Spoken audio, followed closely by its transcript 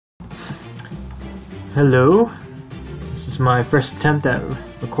Hello. This is my first attempt at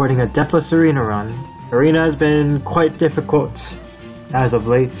recording a Deathless arena run. Arena has been quite difficult as of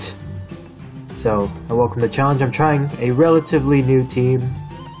late, so I welcome the challenge. I'm trying a relatively new team,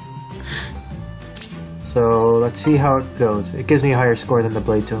 so let's see how it goes. It gives me a higher score than the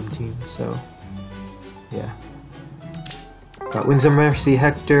Blade Tome team, so yeah. Got Wings of Mercy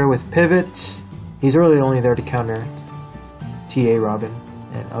Hector with Pivot. He's really only there to counter TA Robin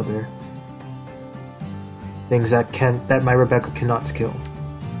and other things that my Rebecca cannot kill.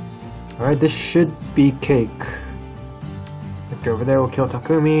 Alright, this should be cake. Hector over there will kill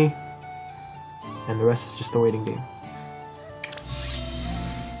Takumi, and the rest is just a waiting game.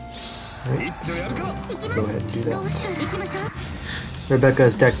 Alright, so go ahead and do that. Rebecca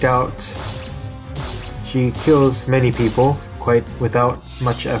is decked out. She kills many people quite without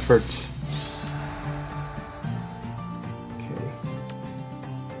much effort.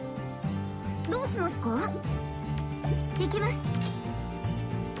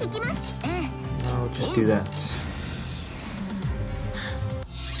 I'll just do that.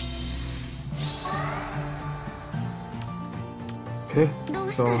 Okay,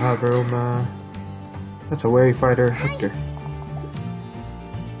 so I'll have Roma. That's a wary fighter, Hector.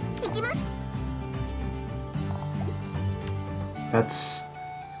 That's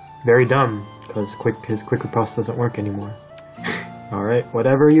very dumb, because his quick riposte doesn't work anymore. Alright,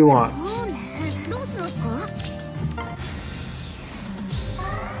 whatever you want.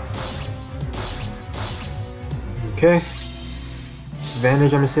 Okay.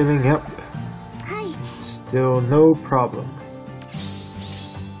 Advantage, I'm assuming, yep. Still no problem.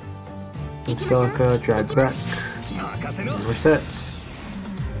 Celica, drag back. And we're set.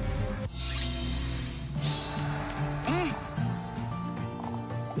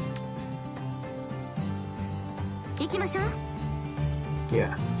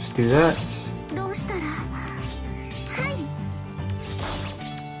 Yeah, just do that.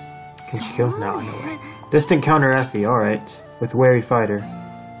 Can she kill? No, no way. Distant counter Effie, alright. With wary fighter.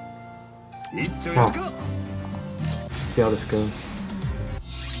 Oh. Let's see how this goes.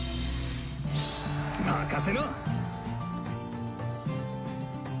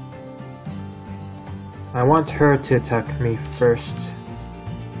 I want her to attack me first,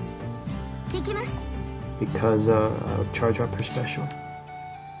 because I'll charge up her special.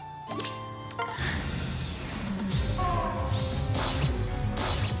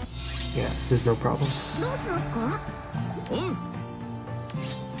 Yeah, there's no problem.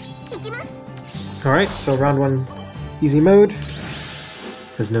 Alright, so round one, easy mode.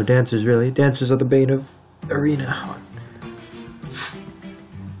 There's no dancers really. Dancers are the bane of arena.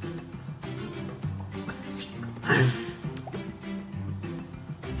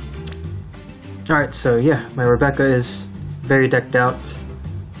 Alright, so yeah, my Rebecca is very decked out.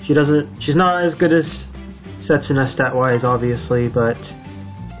 She's not as good as Setsuna stat-wise, obviously, but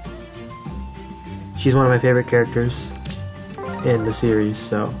she's one of my favorite characters in the series,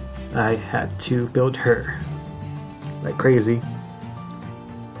 so I had to build her like crazy.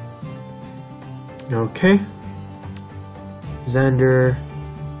 Okay. Xander,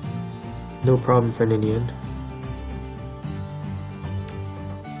 no problem for Ninian.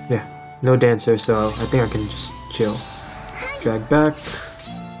 Yeah, no dancer, so I think I can just chill. Drag back.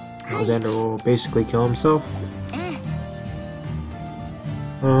 Now Xander will basically kill himself.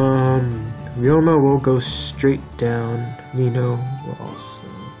 Ryoma will go straight down. Nino will also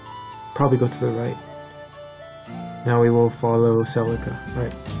probably go to the right. Now we will follow Celica.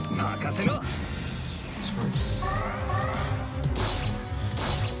 Alright. That's fine.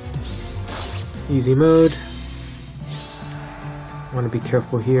 Easy mode. Want to be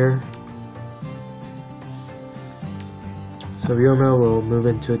careful here. So Ryoma will move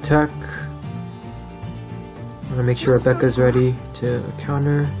into attack. Want to make sure Rebecca's ready to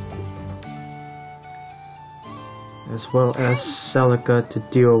counter, as well as Celica to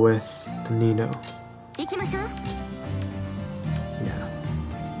deal with the Nino. Yeah.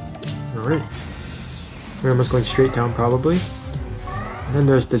 Alright. Ryoma's going straight down probably. And then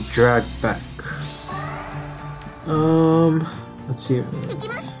there's the drag back. Let's see. Yeah.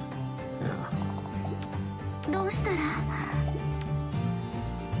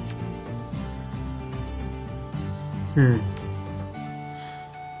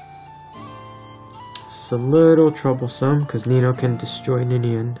 This is a little troublesome because Nino can destroy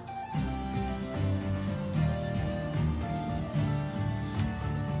Ninian.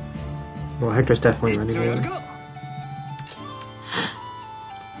 Well, Hector's definitely running away.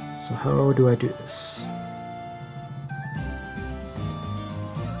 So how do I do this?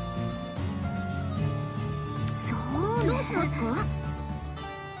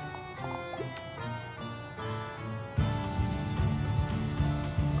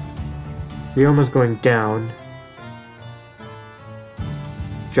 Ryoma's going down.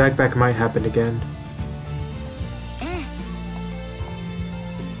 Drag back might happen again.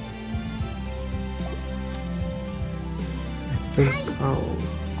 I think I'll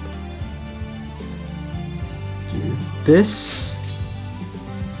do this.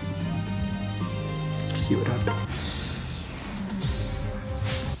 See what happens.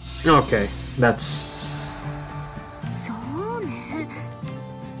 Okay, that's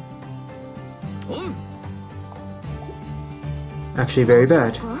actually very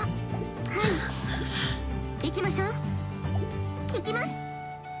bad.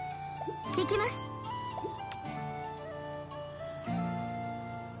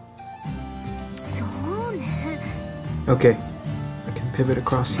 Okay, I can pivot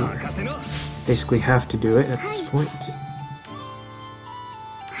across here. Basically have to do it at this point.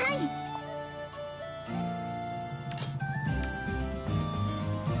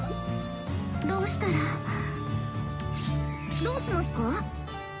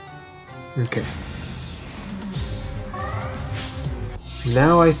 Okay.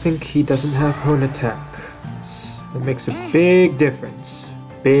 Now I think he doesn't have Hone attack. It makes a big difference.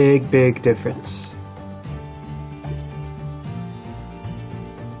 Big difference.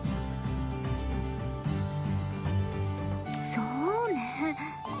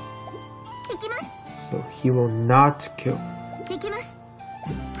 So he will not kill.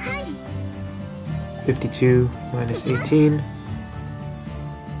 52 minus 18.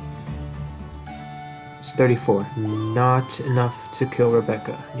 It's 34. Not enough to kill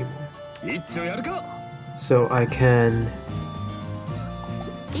Rebecca anymore. So I can...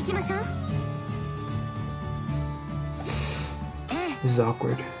 This is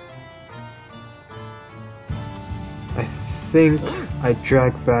awkward. I think I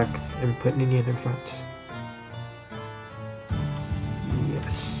drag back and put Ninian in front.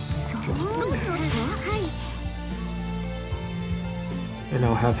 Yes. And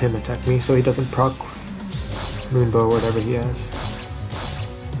I'll have him attack me so he doesn't proc Moonbow or whatever he has.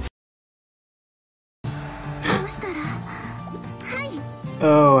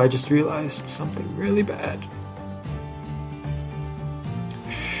 Oh, I just realized something really bad.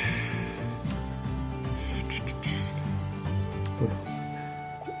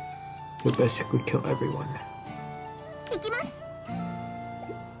 He'll basically kill everyone.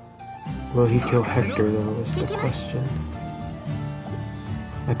 Will he kill Hector though, is the question.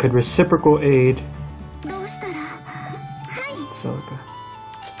 I could reciprocal aid Celica.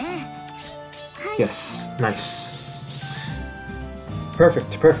 Yes, nice.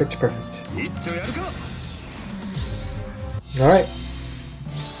 Perfect. Alright.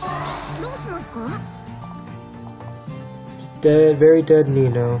 Dead, very dead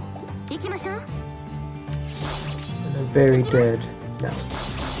Nino. And a very dead now.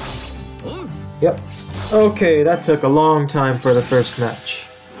 Yep. Okay, that took a long time for the first match.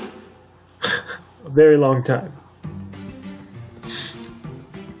 A very long time.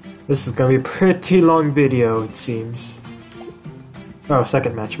 This is gonna be a pretty long video, it seems. Oh,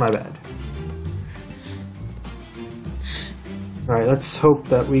 second match, my bad. Alright, let's hope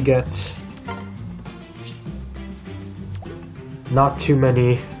that we get not too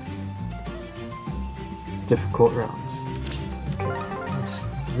many difficult rounds. Okay.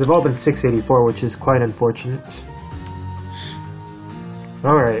 They've all been 684, which is quite unfortunate.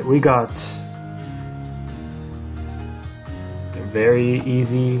 Alright, we got a very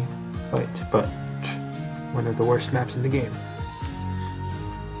easy fight, but one of the worst maps in the game.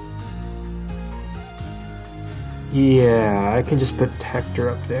 Yeah, I can just put Hector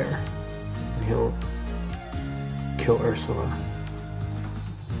up there, and he'll kill Ursula.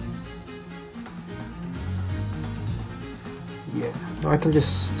 Yeah, no, I can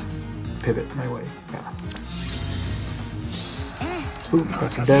just pivot my way. Yeah. Ooh,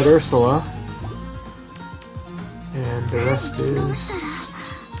 that's a dead Ursula. And the rest is...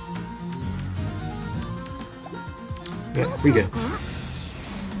 Yeah, we good.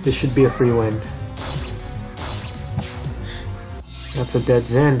 This should be a free win. That's a dead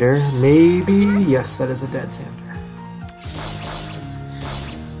Xander. Maybe? Yes, that is a dead Xander.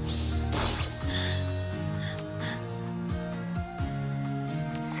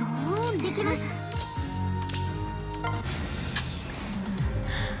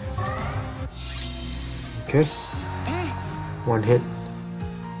 Okay. One hit.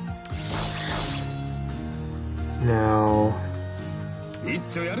 Now...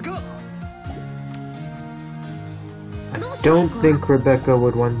 I don't think Rebecca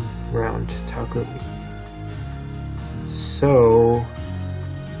would one round tackle me. So...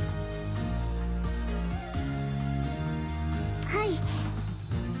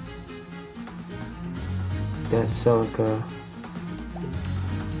 that Celica.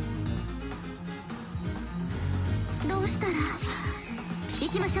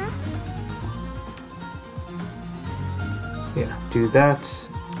 Yeah, do that,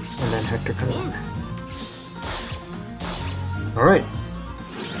 and then Hector comes in. Alright.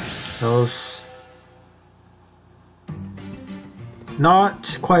 That was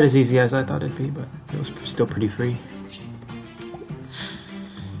not quite as easy as I thought it'd be, but it was still pretty free.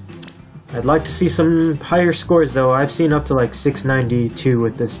 I'd like to see some higher scores though. I've seen up to like 692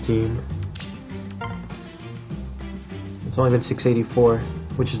 with this team. It's only been 684,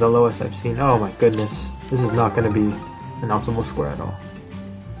 which is the lowest I've seen. Oh my goodness. This is not going to be an optimal score at all.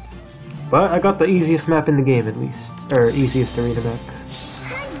 But I got the easiest map in the game at least. Or easiest arena map.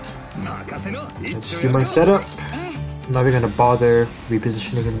 Let's do my setup. I'm not even going to bother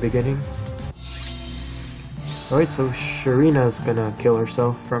repositioning in the beginning. Alright, so Sharina's gonna kill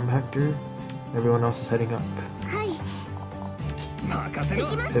herself from Hector. Everyone else is heading up.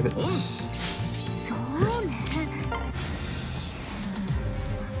 Pivots.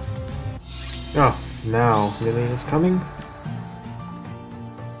 Oh, now Lillian is coming.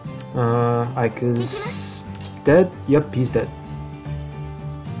 Ike is dead? Yep, he's dead.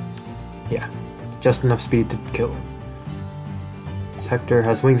 Yeah, just enough speed to kill him. This Hector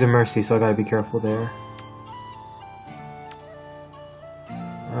has Wings of Mercy, so I gotta be careful there.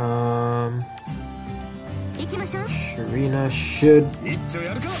 Sharina should...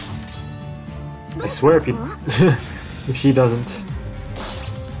 I swear if you... if she doesn't...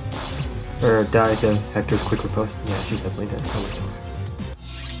 or die to Hector's quick riposte. Yeah, she's definitely dead. Oh,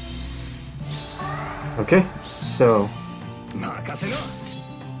 okay, so...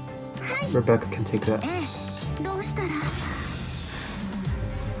 Rebecca can take that.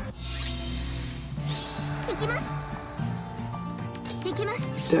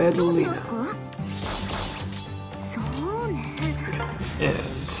 Deadly.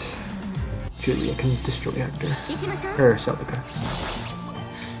 And Julia can destroy Hector. Or Celica.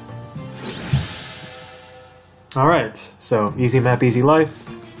 Alright, so easy map, easy life.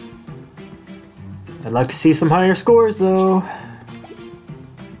 I'd like to see some higher scores though.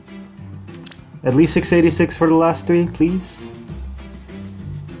 At least 686 for the last three, please.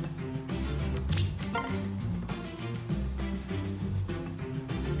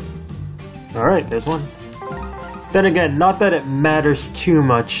 Alright, there's one. Then again, not that it matters too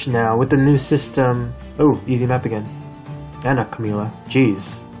much now with the new system. Oh, easy map again. And a Camila.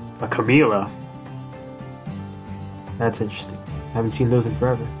 Jeez. A Camila. That's interesting. I haven't seen those in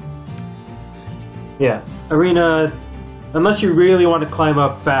forever. Yeah, arena, unless you really want to climb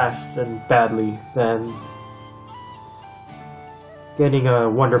up fast and badly, then getting a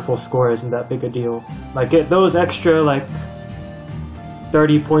wonderful score isn't that big a deal. Like, get those extra, like,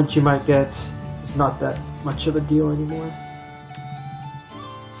 30 points you might get, it's not that much of a deal anymore.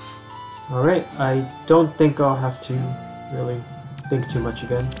 Alright, I don't think I'll have to really think too much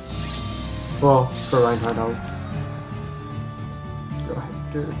again. Well, for Reinhardt, I'll throw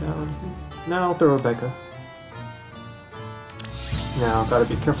Hector down here. Now I'll throw Rebecca. Now, gotta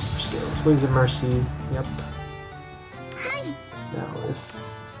be careful for skills. Wings of Mercy, yep. Now,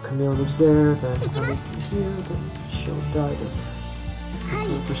 if Camille lives there, then I'll move from here, then she'll die there.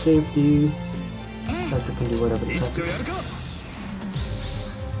 For safety, Hector can do whatever the heck.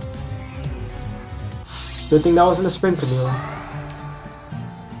 Good thing that wasn't a sprint, Camila.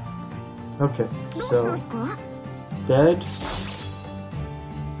 Okay, so dead,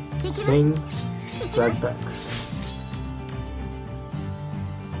 sing, drag back.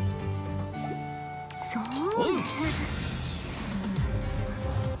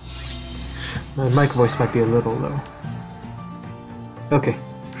 My mic voice might be a little low. Okay.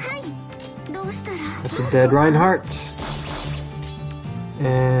 That's a dead Reinhardt.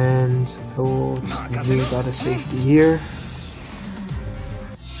 And I will just move out of safety here.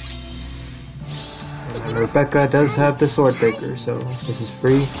 And Rebecca does have the Swordbreaker, so this is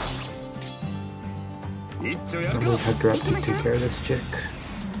free. I'll move Hector up to take care of this chick.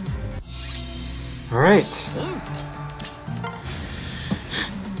 Alright.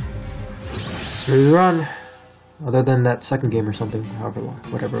 Smooth run. Other than that second game or something, however long,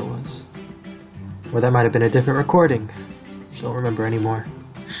 whatever it was. Or that might have been a different recording. Don't remember anymore.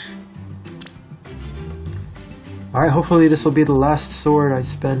 Alright, hopefully this will be the last sword I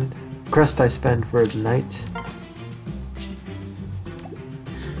spend, crest I spend for the night.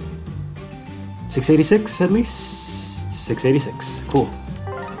 686 at least? 686, cool.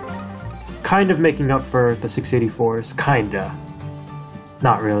 Kind of making up for the 684s, kinda.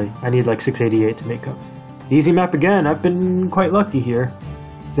 Not really, I need like 688 to make up. Easy map again, I've been quite lucky here.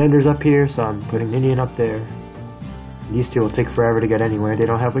 Xander's up here, so I'm putting Ninian up there. These two will take forever to get anywhere. They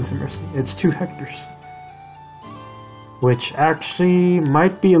don't have Wings of Mercy. It's 2 Hectors. Which actually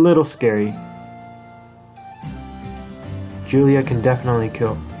might be a little scary. Julia can definitely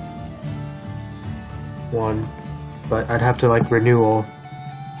kill one, but I'd have to like renewal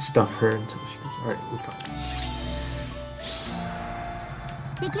stuff her until she goes. Alright, we're fine.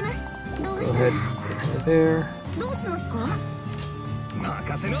 Go ahead, put her there.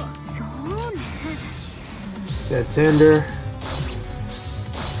 Dead Xander.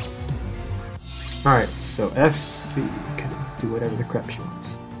 Alright, so F can do whatever the crap she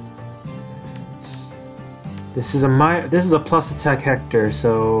wants. This is a plus attack Hector,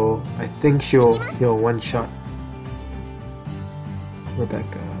 so I think she'll one-shot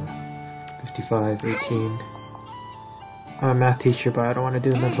Rebecca. 55, 18. I'm a math teacher, but I don't want to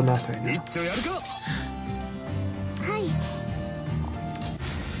do the mental math right now.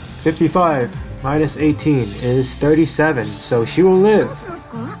 55 minus 18 is 37, so she will live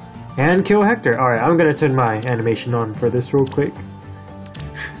and kill Hector. Alright, I'm gonna turn my animation on for this real quick.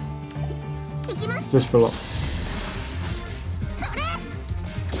 Just for lulz.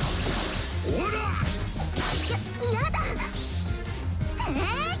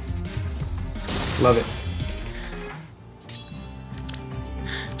 Love it.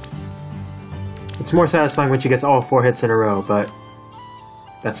 It's more satisfying when she gets all 4 hits in a row, but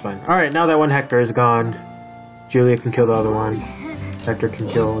that's fine. Alright, now that one Hector is gone, Julia can kill the other one. Hector can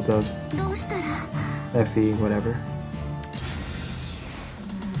kill the Effie, whatever.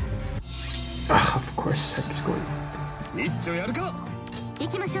 Ugh, of course, Hector's going.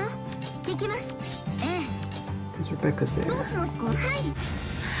 Because Rebecca's there.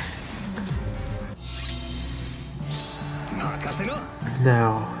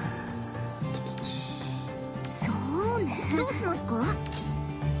 Now.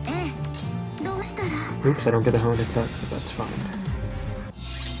 Oops, I don't get a hone attack, but that's fine.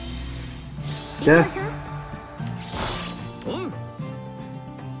 Death.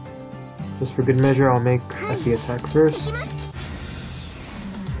 Just for good measure, I'll make Effie attack first.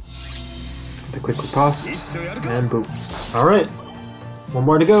 The quick riposte, and boom. Alright, one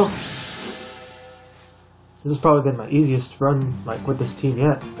more to go. This has probably been my easiest run like with this team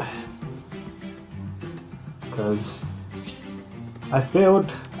yet. Because I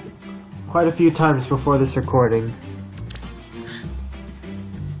failed quite a few times before this recording.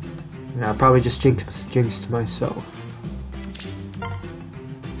 And I probably just jinxed myself.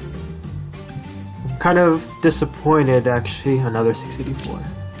 I'm kind of disappointed actually. Another 684.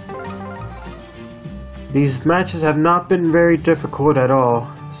 These matches have not been very difficult at all,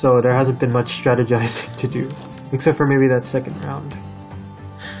 so there hasn't been much strategizing to do, except for maybe that second round.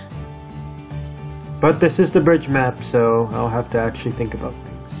 But this is the bridge map, so I'll have to actually think about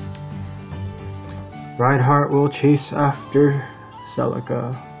things. Reinhardt will chase after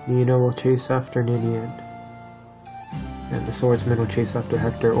Celica, Nina will chase after Ninian, and the swordsman will chase after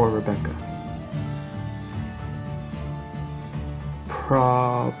Hector or Rebecca.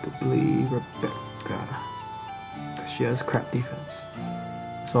 Probably Rebecca, because she has crap defense.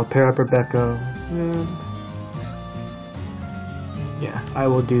 So I'll pair up Rebecca, and yeah, I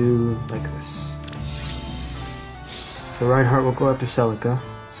will do like this. So Reinhardt will go after Celica,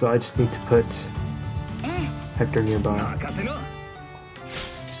 so I just need to put Hector nearby.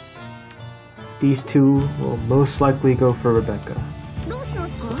 These two will most likely go for Rebecca.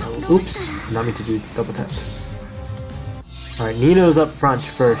 Oops, not meant to do double tap. Alright, Nino's up front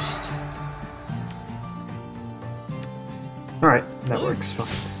first. Alright, that works fine.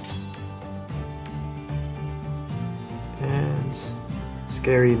 And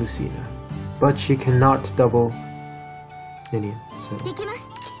scary Lucina. But she cannot double Ninian, so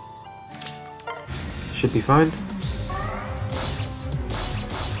should be fine.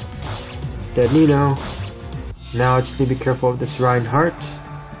 It's dead Nino. Now I just need to be careful of this Reinhardt.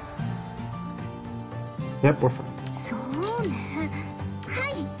 Yep, we're fine.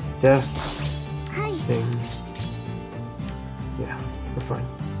 Death. Sing. Yeah, we're fine.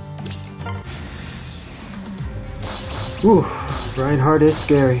 Ooh, Reinhardt is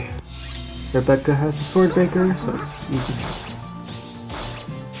scary. Rebecca has a sword breaker, so it's easy.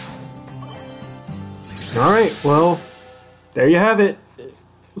 Alright, well, there you have it. It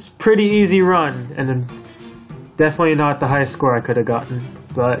was a pretty easy run, and then definitely not the highest score I could have gotten,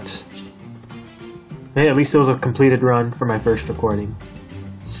 but hey, at least it was a completed run for my first recording.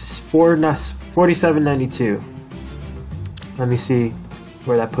 4792. Let me see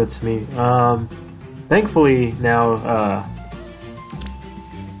where that puts me. Thankfully now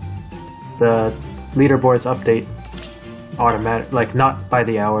the leaderboards update automatic, like not by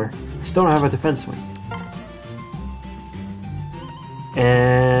the hour. I still don't have a defense wing.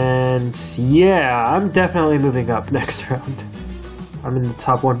 And yeah, I'm definitely moving up next round. I'm in the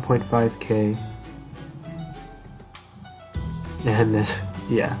top 1.5k. And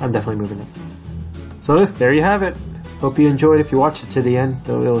yeah, I'm definitely moving up. So there you have it. Hope you enjoyed if you watched it to the end,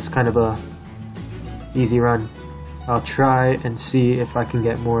 though it was kind of a easy run. I'll try and see if I can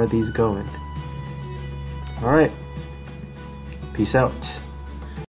get more of these going. Alright. Peace out.